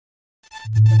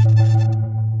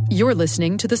You're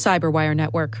listening to the Cyberwire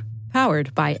Network,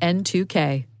 powered by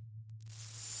N2K.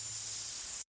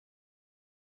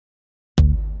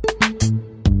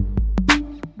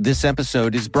 This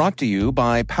episode is brought to you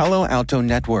by Palo Alto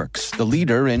Networks, the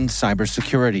leader in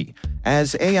cybersecurity.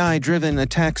 As AI-driven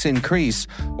attacks increase,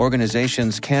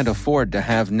 organizations can't afford to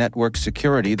have network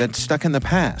security that's stuck in the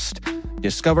past.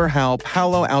 Discover how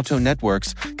Palo Alto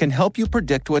Networks can help you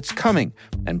predict what's coming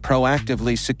and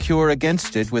proactively secure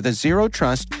against it with a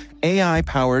zero-trust,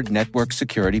 AI-powered network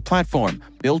security platform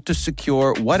built to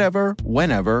secure whatever,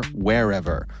 whenever,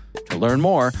 wherever. To learn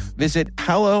more, visit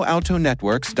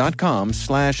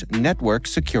paloaltonetworks.com/network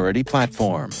security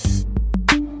platform.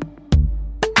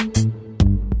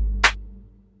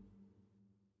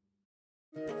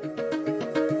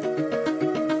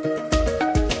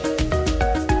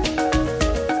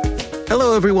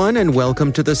 Hello, everyone, and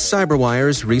welcome to the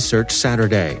CyberWire's Research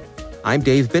Saturday. I'm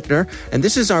Dave Bittner, and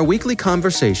this is our weekly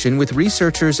conversation with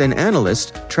researchers and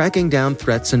analysts tracking down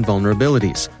threats and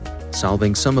vulnerabilities,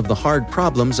 solving some of the hard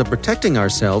problems of protecting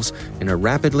ourselves in a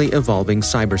rapidly evolving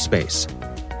cyberspace.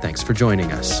 Thanks for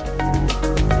joining us.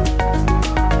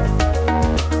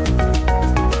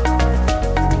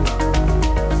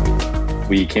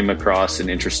 We came across an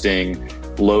interesting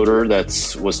loader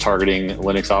that was targeting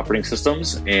Linux operating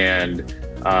systems, and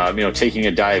taking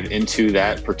a dive into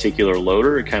that particular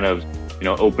loader, it kind of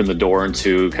opened the door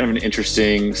into kind of an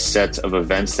interesting set of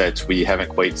events that we haven't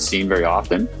quite seen very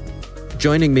often.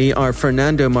 Joining me are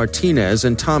Fernando Martinez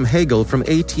and Tom Hagel from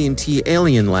AT&T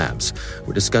Alien Labs.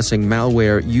 We're discussing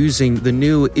malware using the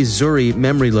new Ezuri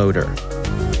memory loader.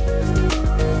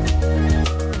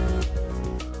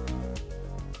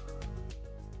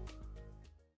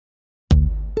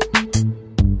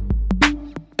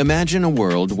 Imagine a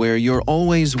world where you're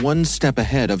always one step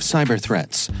ahead of cyber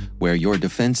threats, where your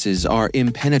defenses are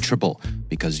impenetrable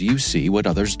because you see what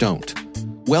others don't.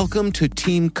 Welcome to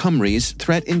Team Cymru's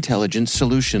Threat Intelligence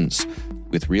Solutions.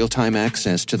 With real-time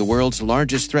access to the world's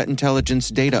largest threat intelligence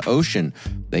data ocean,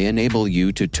 they enable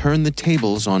you to turn the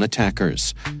tables on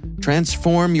attackers.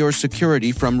 Transform your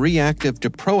security from reactive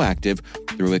to proactive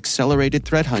through accelerated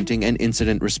threat hunting and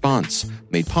incident response,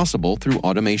 made possible through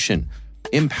automation.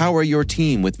 Empower your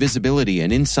team with visibility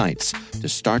and insights to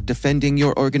start defending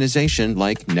your organization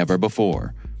like never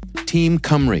before. Team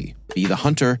Cymru. Be the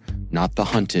hunter, not the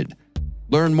hunted.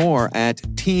 Learn more at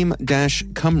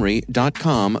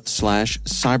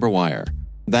team-cymru.com/cyberwire.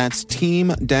 That's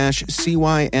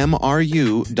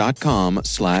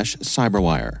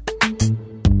team-cymru.com/cyberwire.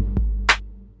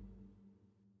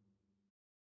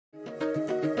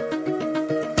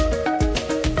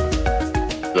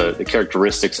 The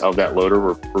characteristics of that loader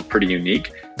were pretty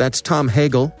unique. That's Tom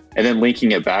Hagel. And then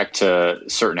linking it back to a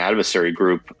certain adversary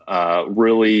group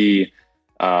really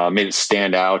made it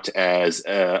stand out as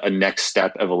a next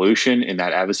step evolution in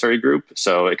that adversary group.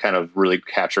 So it kind of really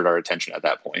captured our attention at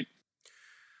that point.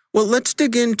 Well, let's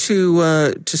dig into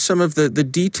to some of the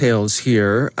details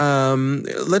here.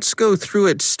 Let's go through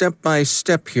it step by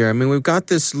step here. I mean, we've got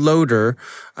this loader,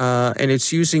 and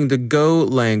it's using the Go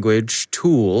language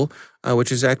tool,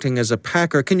 which is acting as a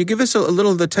packer. Can you give us a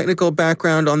little of the technical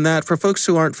background on that for folks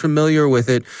who aren't familiar with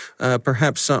it,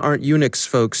 perhaps aren't Unix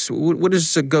folks? What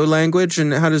is a Go language,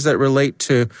 and how does that relate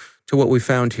to what we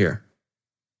found here?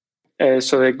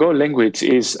 So the Go language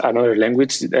is another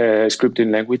language,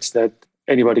 scripting language that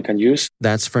anybody can use.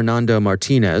 That's Fernando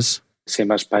Martinez.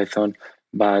 Same as Python,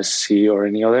 Bash, C, or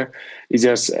any other. It's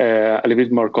just a little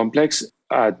bit more complex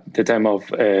at the time of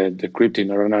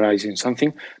decrypting or analyzing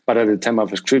something, but at the time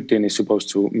of scripting, it's supposed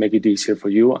to make it easier for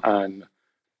you. And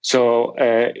so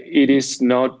it is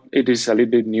a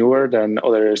little bit newer than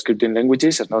other scripting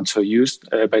languages. It's not so used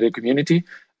by the community,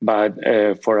 but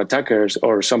for attackers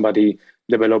or somebody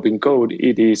developing code,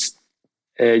 it is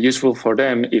useful for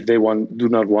them if they do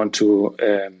not want to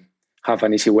have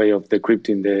an easy way of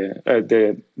decrypting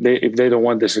if they don't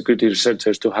want the security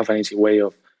researchers to have an easy way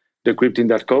of decrypting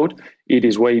that code. It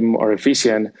is way more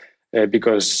efficient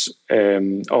because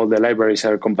all the libraries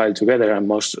are compiled together, and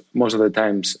most of the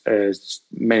times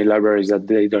many libraries that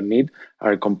they don't need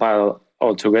are compiled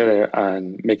all together,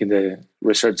 and making the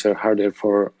researcher harder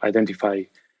for identify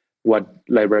what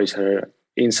libraries are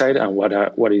inside and what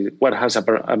has a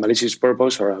malicious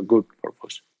purpose or a good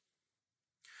purpose.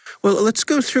 Well, let's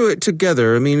go through it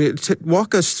together. I mean,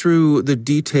 walk us through the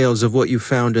details of what you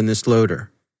found in this loader.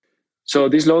 So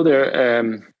this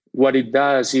loader, what it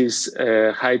does is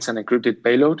hides an encrypted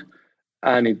payload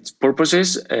and its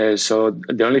purposes. So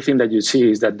the only thing that you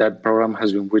see is that program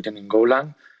has been written in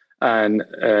Golang, and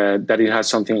that it has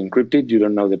something encrypted. You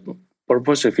don't know the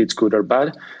purpose, if it's good or bad.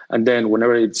 And then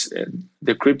whenever it's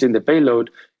decrypting the payload,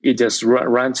 it just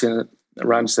runs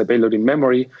the payload in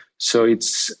memory, so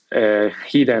it's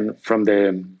hidden from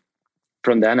the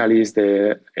analyst,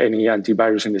 any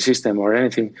antivirus in the system or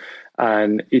anything,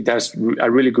 and it does a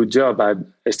really good job at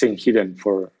staying hidden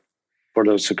for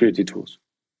those security tools.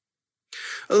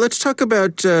 Let's talk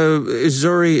about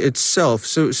Ezuri itself.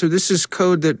 So this is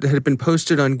code that had been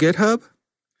posted on GitHub?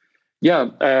 Yeah,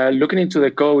 looking into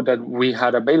the code that we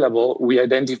had available, we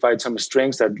identified some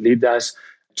strengths that lead us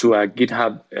to a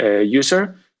GitHub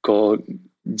user called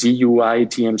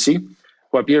GUITMC,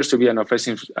 who appears to be an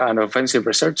offensive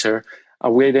researcher.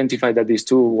 And we identified that this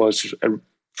tool was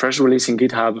first released in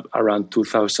GitHub around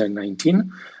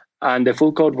 2019, and the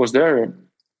full code was there.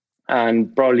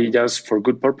 And probably just for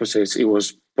good purposes, it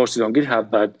was posted on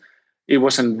GitHub, but it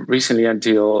wasn't recently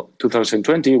until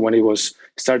 2020 when it was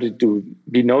started to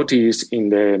be noticed in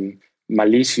the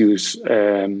malicious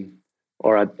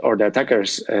or the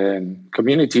attackers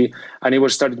community, and it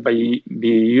was started be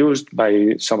used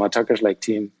by some attackers like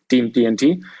Team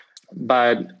TNT.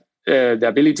 But the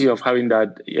ability of having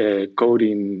that code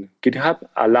in GitHub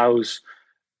allows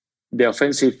the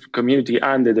offensive community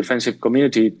and the defensive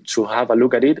community to have a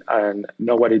look at it and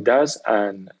know what it does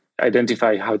and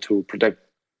identify how to protect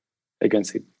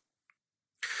against it.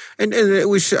 And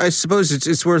I suppose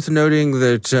it's worth noting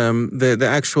that the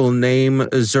actual name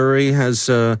Ezuri has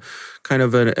kind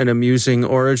of an amusing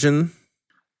origin.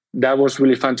 That was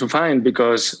really fun to find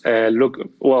because,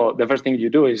 the first thing you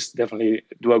do is definitely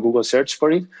do a Google search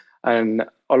for it. And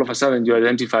all of a sudden you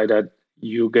identify that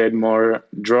you get more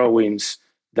drawings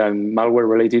than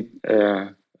malware-related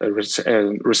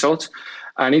results.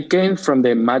 And it came from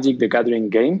the Magic the Gathering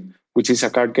game, which is a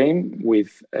card game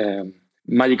with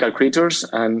magical creatures.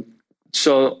 And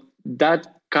so that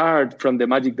card from the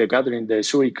Magic the Gathering, the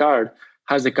Ezuri card,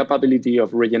 has the capability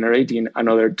of regenerating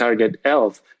another target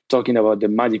elf, talking about the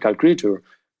magical creature.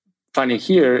 Funny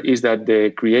here is that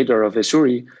the creator of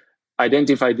Ezuri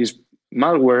identified this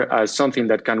malware as something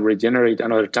that can regenerate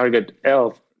another target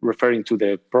elf, referring to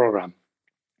the program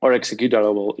or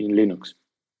executable in Linux.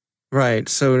 Right.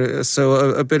 So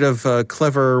a bit of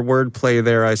clever wordplay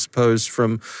there, I suppose,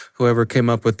 from whoever came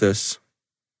up with this.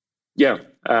 Yeah.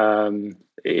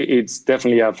 It's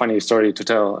definitely a funny story to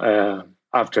tell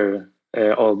after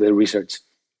all the research.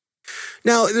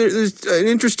 Now, there's an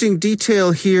interesting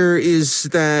detail here is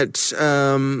that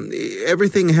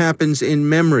everything happens in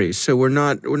memory. So we're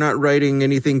not writing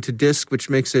anything to disk, which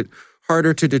makes it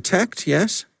harder to detect.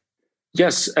 Yes.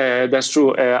 Yes, that's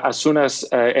true. As soon as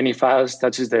any files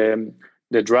touches the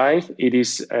drive, it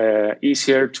is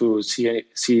easier to see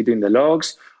it in the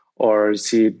logs or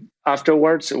see it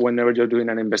afterwards whenever you're doing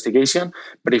an investigation.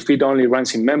 But if it only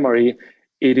runs in memory,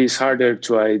 it is harder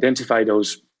to identify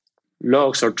those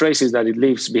logs or traces that it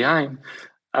leaves behind.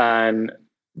 And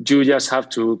you just have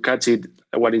to catch it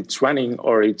while it's running,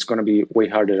 or it's going to be way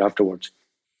harder afterwards.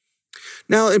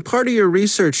 Now, in part of your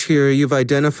research here, you've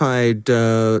identified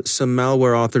some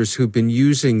malware authors who've been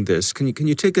using this. Can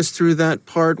you take us through that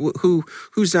part?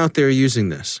 Who's out there using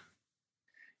this?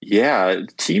 Yeah,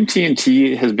 Team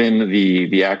TNT has been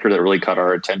the actor that really caught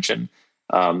our attention.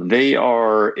 They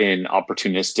are an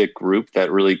opportunistic group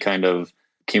that really kind of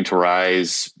came to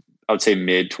rise, I would say,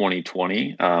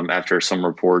 mid-2020, after some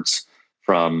reports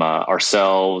from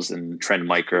ourselves and Trend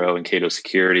Micro and Cato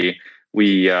Security.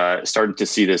 We started to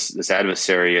see this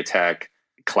adversary attack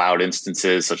cloud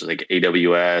instances such as like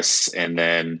AWS, and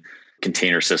then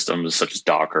container systems such as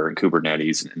Docker and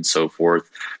Kubernetes and so forth.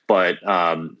 But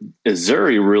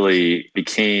Ezuri really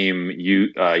became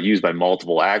used by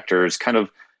multiple actors, kind of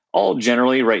all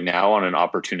generally right now on an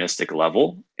opportunistic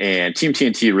level. And Team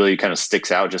TNT really kind of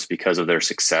sticks out just because of their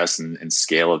success and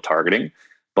scale of targeting.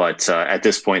 But at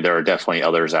this point, there are definitely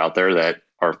others out there that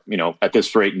are, at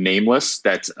this rate, nameless,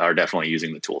 that are definitely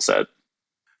using the tool set.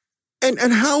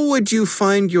 And how would you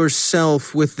find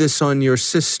yourself with this on your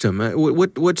system?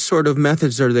 What sort of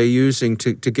methods are they using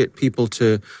to get people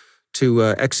to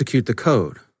execute the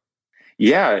code?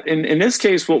 Yeah, in this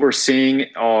case, what we're seeing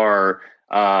are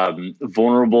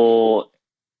vulnerable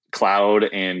cloud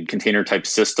and container type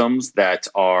systems that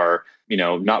are,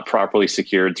 not properly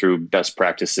secured through best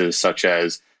practices, such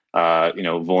as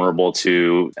vulnerable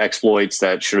to exploits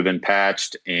that should have been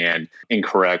patched and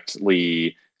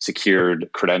incorrectly secured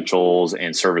credentials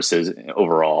and services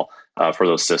overall for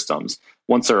those systems.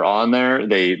 Once they're on there,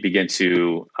 they begin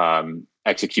to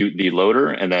execute the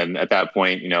loader. And then at that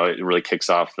point, it really kicks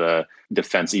off the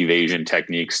defense evasion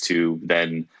techniques to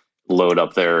then load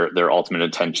up their ultimate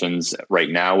intentions right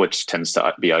now, which tends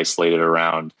to be isolated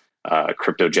around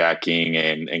cryptojacking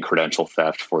and credential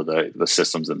theft for the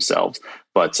systems themselves.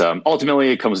 But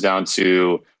ultimately, it comes down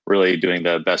to really doing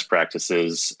the best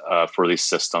practices for these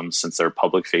systems, since they're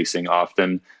public facing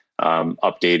often,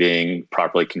 updating,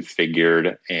 properly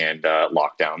configured, and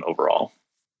locked down overall.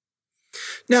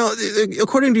 Now,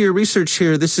 according to your research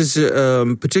here, this is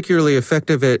particularly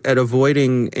effective at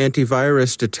avoiding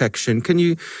antivirus detection. Can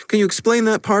you explain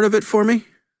that part of it for me?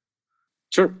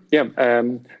 Sure. Yeah.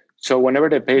 So whenever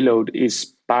the payload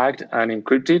is packed and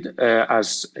encrypted,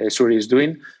 as Ezuri is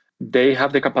doing, they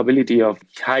have the capability of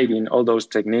hiding all those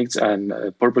techniques and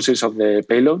purposes of the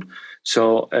payload.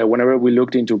 So whenever we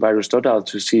looked into VirusTotal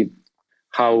to see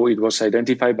how it was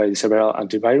identified by several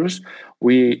antivirus,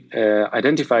 we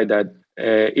identified that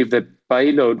if the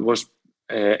payload was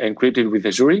encrypted with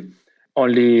Ezuri,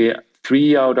 only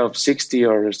 3 out of 60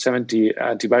 or 70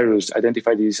 antivirus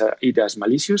identified it as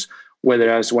malicious,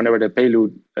 whereas whenever the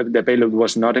payload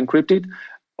was not encrypted,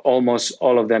 almost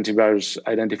all of the antivirus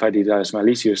identified it as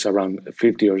malicious, around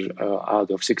 50 out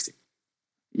of 60.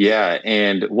 Yeah,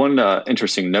 and one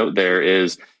interesting note there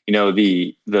is,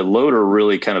 the loader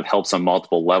really kind of helps on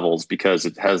multiple levels because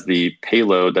it has the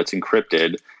payload that's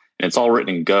encrypted, and it's all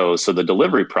written in Go. So the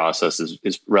delivery process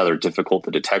is rather difficult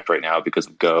to detect right now because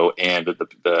of Go, and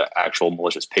the actual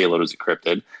malicious payload is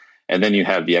encrypted. And then you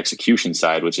have the execution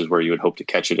side, which is where you would hope to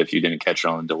catch it if you didn't catch it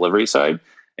on the delivery side.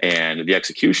 And the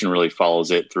execution really follows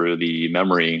it through the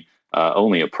memory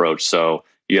only approach. So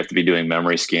you have to be doing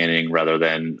memory scanning rather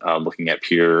than looking at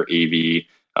pure AV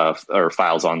or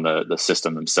files on the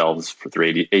system themselves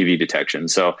through AV detection.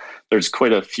 So there's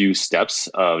quite a few steps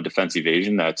of defense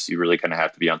evasion that you really kind of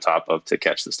have to be on top of to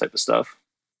catch this type of stuff.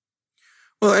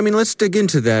 Well, I mean, let's dig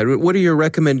into that. What are your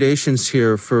recommendations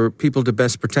here for people to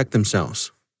best protect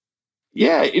themselves?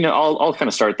 Yeah, I'll kind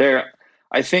of start there.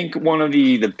 I think one of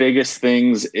the biggest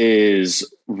things is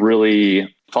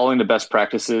really following the best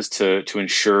practices to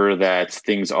ensure that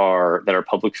things that are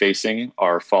public facing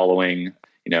are following,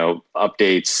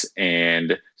 updates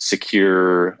and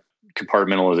secure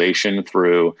compartmentalization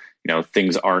through,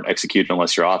 things aren't executed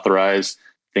unless you're authorized.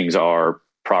 Things are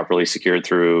properly secured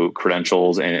through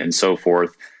credentials and so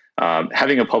forth.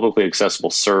 Having a publicly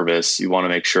accessible service, you want to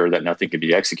make sure that nothing can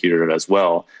be executed as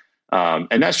well.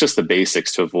 And that's just the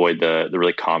basics to avoid the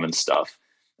really common stuff.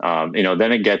 Then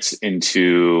it gets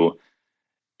into,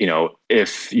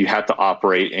 if you have to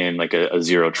operate in like a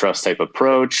zero trust type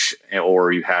approach,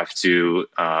 or you have to,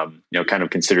 kind of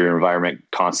consider your environment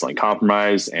constantly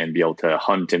compromised and be able to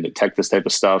hunt and detect this type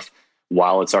of stuff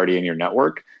while it's already in your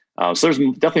network. So there's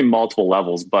definitely multiple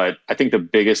levels, but I think the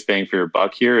biggest bang for your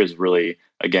buck here is really,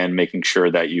 again, making sure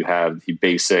that you have the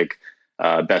basic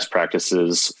best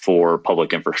practices for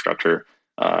public infrastructure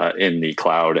in the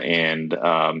cloud and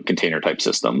container type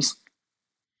systems.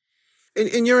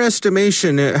 In your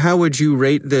estimation, how would you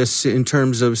rate this in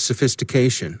terms of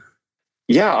sophistication?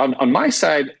 Yeah, on my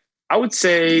side, I would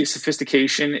say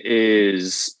sophistication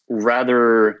is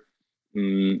rather,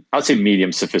 I would say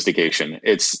medium sophistication.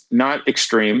 It's not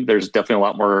extreme. There's definitely a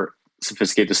lot more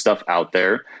sophisticated stuff out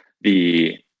there.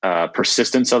 The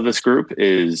persistence of this group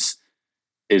is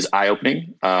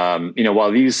eye-opening.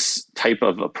 While these type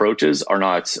of approaches are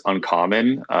not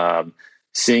uncommon,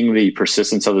 seeing the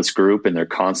persistence of this group and their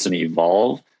constant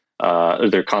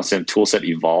tool set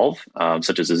evolve,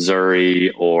 such as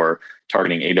Ezuri or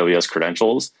targeting AWS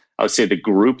credentials, I would say the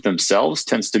group themselves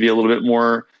tends to be a little bit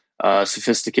more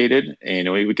sophisticated,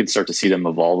 and we can start to see them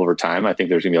evolve over time. I think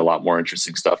there's going to be a lot more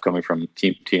interesting stuff coming from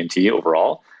Team TNT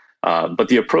overall. But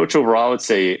the approach overall, I would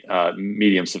say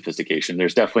medium sophistication.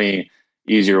 There's definitely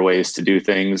easier ways to do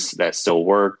things that still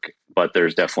work, but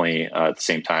there's definitely at the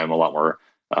same time a lot more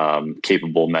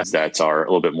capable methods that are a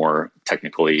little bit more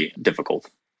technically difficult.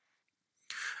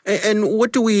 And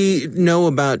what do we know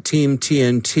about Team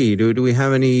TNT? Do we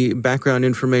have any background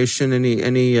information?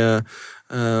 Any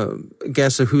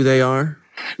guess of who they are?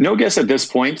 No guess at this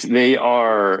point. They're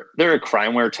a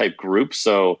crimeware type group,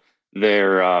 so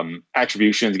their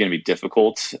attribution is going to be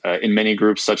difficult. In many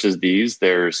groups such as these,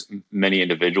 there's many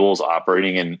individuals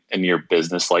operating in your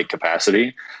business-like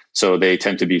capacity. So they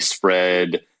tend to be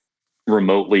spread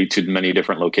remotely to many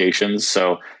different locations.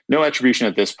 So no attribution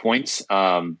at this point,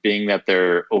 being that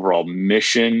their overall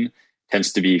mission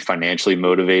tends to be financially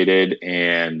motivated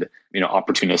and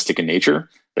opportunistic in nature.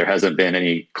 There hasn't been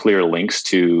any clear links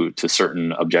to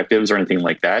certain objectives or anything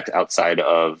like that outside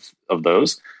of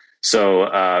those. So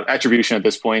attribution at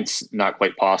this point, not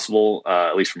quite possible,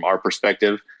 at least from our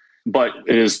perspective, but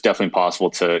it is definitely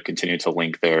possible to continue to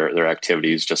link their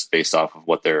activities just based off of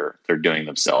what they're doing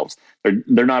themselves.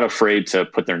 They're not afraid to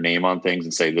put their name on things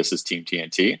and say, this is Team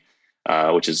TNT.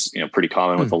 which is pretty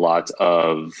common with a lot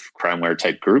of crimeware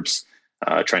type groups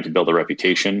trying to build a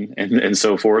reputation and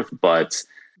so forth. But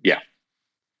yeah,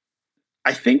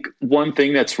 I think one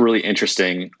thing that's really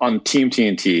interesting on Team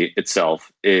TNT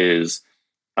itself is,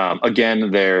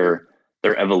 again, their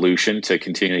evolution to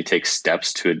continually take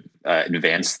steps to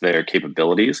advance their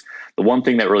capabilities. The one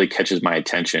thing that really catches my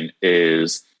attention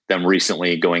is them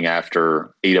recently going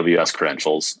after AWS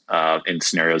credentials in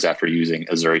scenarios after using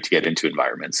Ezuri to get into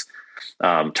environments.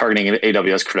 Targeting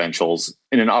AWS credentials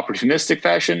in an opportunistic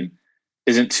fashion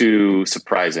isn't too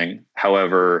surprising.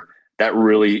 However, that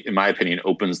really, in my opinion,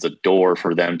 opens the door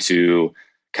for them to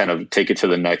kind of take it to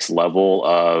the next level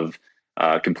of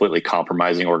completely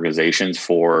compromising organizations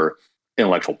for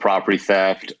intellectual property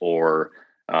theft or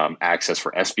access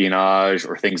for espionage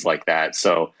or things like that.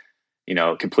 So,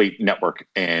 complete network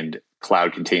and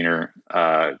cloud container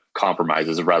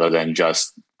compromises rather than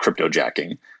just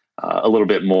cryptojacking. A little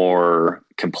bit more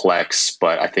complex,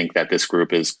 but I think that this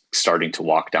group is starting to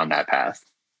walk down that path.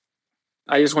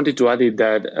 I just wanted to add it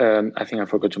that I think I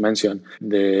forgot to mention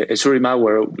the Ezuri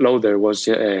malware loader was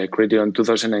created in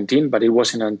 2019, but it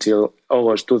wasn't until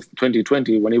August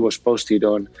 2020 when it was posted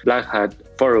on Black Hat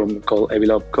forum called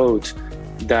Evilop Codes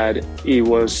that it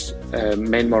was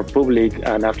made more public,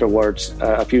 and afterwards,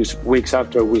 a few weeks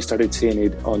after, we started seeing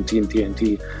it on Team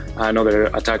TNT and other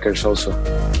attackers also.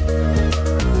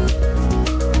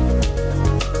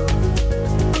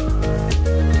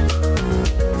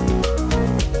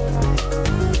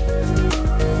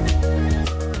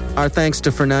 Our thanks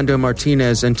to Fernando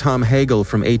Martinez and Tom Hagel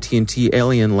from AT&T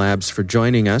Alien Labs for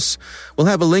joining us. We'll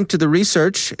have a link to the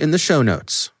research in the show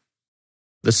notes.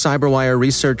 The CyberWire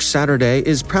Research Saturday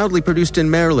is proudly produced in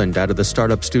Maryland out of the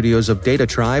startup studios of Data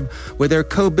Tribe, where they're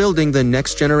co-building the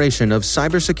next generation of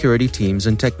cybersecurity teams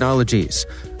and technologies.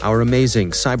 Our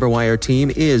amazing CyberWire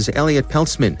team is Elliot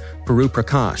Peltzman, Peru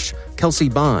Prakash, Kelsey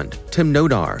Bond, Tim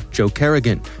Nodar, Joe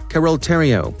Kerrigan, Carol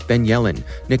Terrio, Ben Yellen,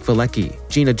 Nick Valecki,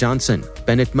 Gina Johnson,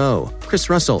 Bennett Moe,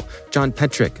 Chris Russell, John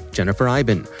Petrick, Jennifer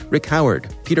Iben, Rick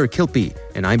Howard, Peter Kilpie,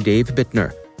 and I'm Dave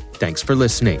Bittner. Thanks for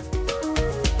listening.